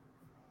true.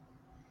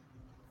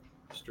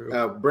 It's true.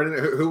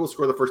 Brendan, who will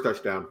score the first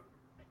touchdown?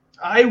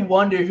 I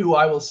wonder who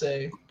I will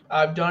say.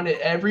 I've done it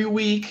every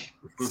week.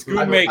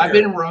 I've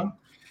been wrong.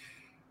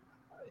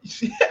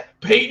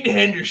 Peyton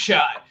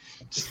Hendershot.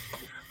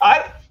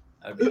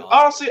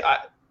 Honestly,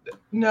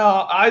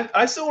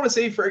 I still want to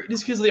say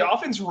just because the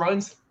offense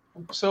runs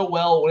so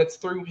well when it's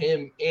through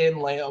him and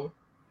Lamb.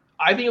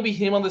 I think it'll be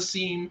him on the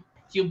seam.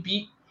 He'll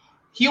beat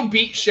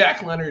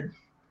Shaq Leonard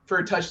for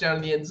a touchdown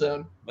in the end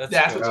zone.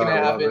 That's what's going to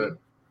happen.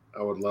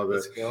 I would love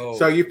it.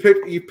 So you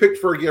picked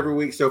Fergie every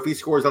week. So if he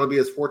scores, that'll be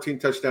his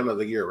 14th touchdown of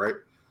the year, right?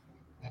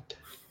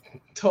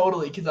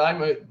 Totally, because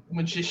I'm a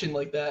magician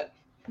like that.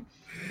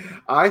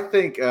 I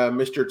think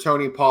Mr.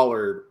 Tony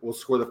Pollard will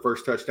score the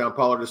first touchdown.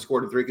 Pollard has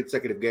scored in 3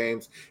 consecutive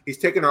games. He's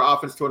taken our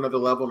offense to another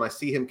level, and I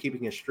see him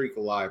keeping his streak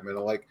alive, man. I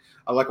like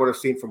what I've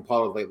seen from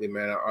Pollard lately,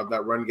 man.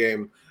 That run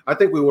game, I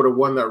think we would have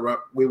won that.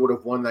 We would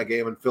have won that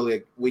game in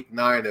Philly week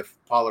 9 if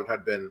Pollard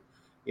had been,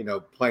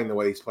 playing the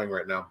way he's playing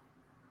right now.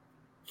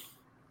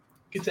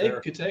 Good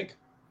take.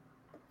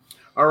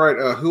 All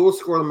right, who will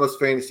score the most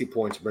fantasy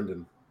points,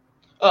 Brendan?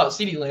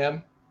 CeeDee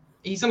Lamb.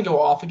 He's gonna go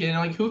off again.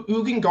 Like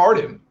who can guard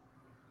him?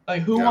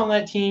 Like who on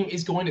that team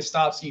is going to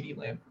stop CeeDee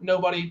Lamb?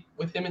 Nobody.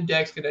 With him and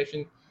Dak's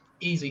connection,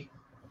 easy.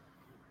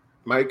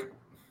 Mike?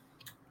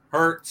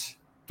 Hurts.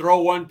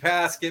 Throw one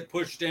pass, get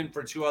pushed in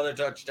for 2 other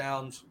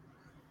touchdowns.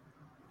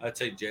 I'd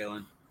take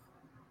Jalen.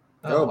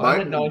 I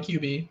went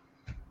non-QB.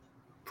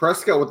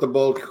 Prescott with the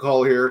bold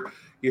call here.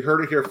 You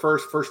heard it here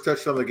first. First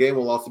touchdown of the game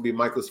will also be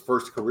Michael's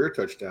first career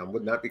touchdown.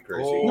 Wouldn't that be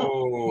crazy?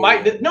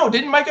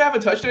 Didn't Micah have a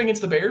touchdown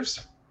against the Bears?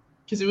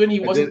 Because when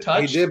he wasn't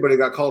touched, he did, but he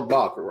got called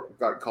back.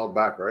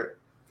 Right?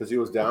 Because he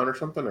was down or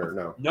something, or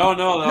no? No.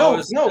 That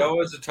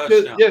was a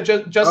touchdown. Yeah,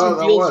 Justin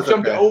Fields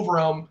jumped over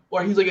him,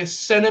 where he's like a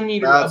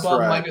centimeter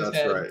above Micah's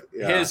head. Right.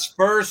 Yeah. His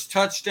first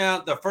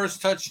touchdown, the first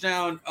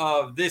touchdown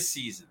of this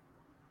season.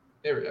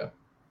 There we go.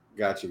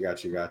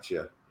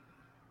 Gotcha.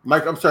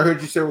 Mike, I'm sorry. Who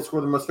did you say will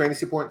score the most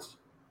fantasy points?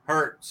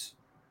 Hurts.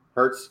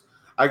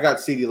 I got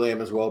CeeDee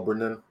Lamb as well,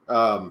 Brendan.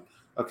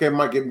 Okay,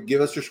 Mike,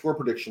 give us your score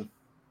prediction.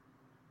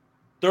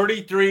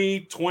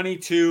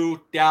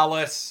 33-22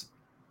 Dallas.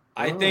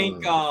 I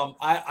think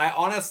I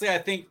honestly I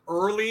think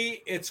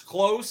early it's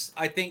close.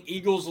 I think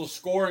Eagles will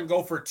score and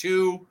go for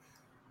 2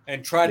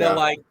 and try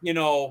to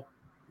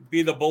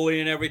be the bully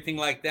and everything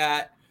like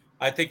that.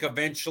 I think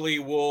eventually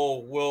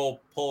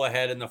we'll pull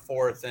ahead in the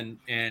 4th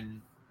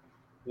and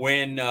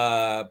win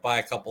by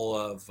a couple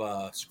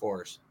of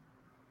scores.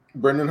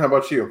 Brendan, how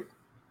about you?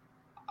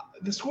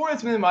 The score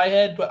that's been in my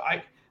head, but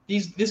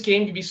this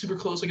game could be super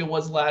close like it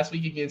was last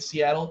week against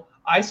Seattle.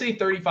 I say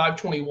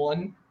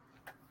 35-21.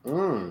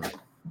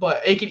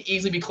 But it could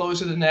easily be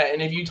closer than that.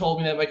 And if you told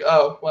me that, I'm like,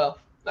 oh, well,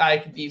 I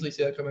could easily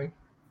see that coming.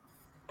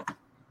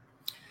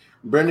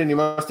 Brendan, you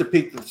must have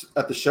peeked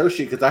at the show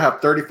sheet because I have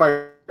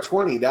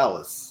 35-20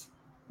 Dallas.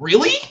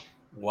 Really?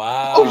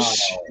 Wow. Oh,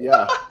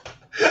 Yeah.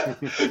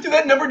 Dude,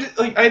 that number,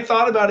 like, I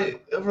thought about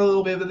it for a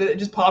little bit, but then it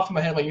just popped in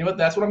my head. Like, you know what?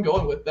 That's what I'm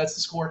going with. That's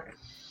the score.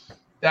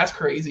 That's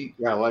crazy.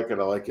 Yeah, I like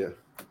it.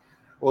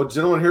 Well,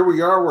 gentlemen, here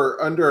we are.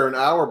 We're under an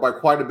hour by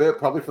quite a bit,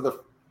 probably for the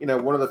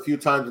one of the few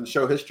times in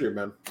show history,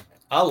 man.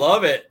 I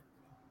love it.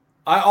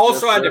 I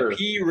also Yes, had sir. to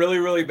pee really,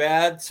 really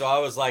bad, so I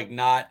was like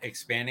not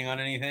expanding on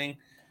anything.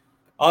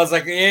 I was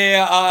like,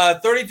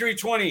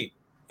 33-20.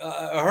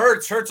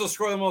 Hurts will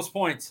score the most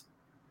points.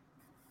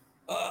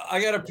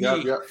 I gotta pee.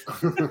 Yep.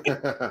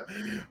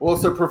 Well,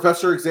 so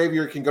Professor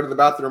Xavier can go to the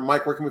bathroom.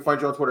 Mike, where can we find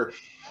you on Twitter?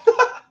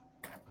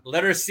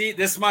 Letter C.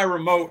 This is my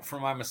remote for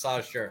my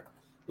massage chair.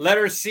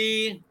 Letter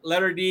C,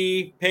 letter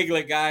D,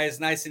 Piglet, guys.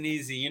 Nice and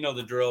easy. You know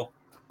the drill.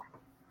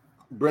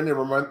 Brendan,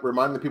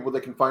 remind the people they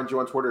can find you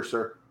on Twitter,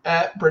 sir.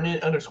 At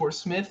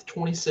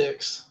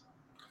Brendan_Smith26.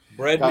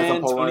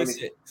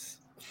 Breadman26.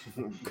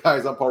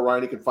 Guys, I'm Paul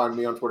Ryan. You can find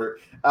me on Twitter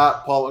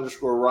at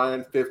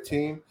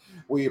Paul_Ryan15.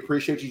 We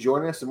appreciate you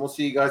joining us, and we'll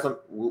see you guys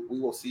we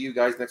will see you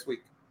guys next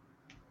week.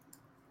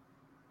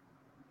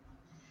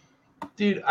 Dude,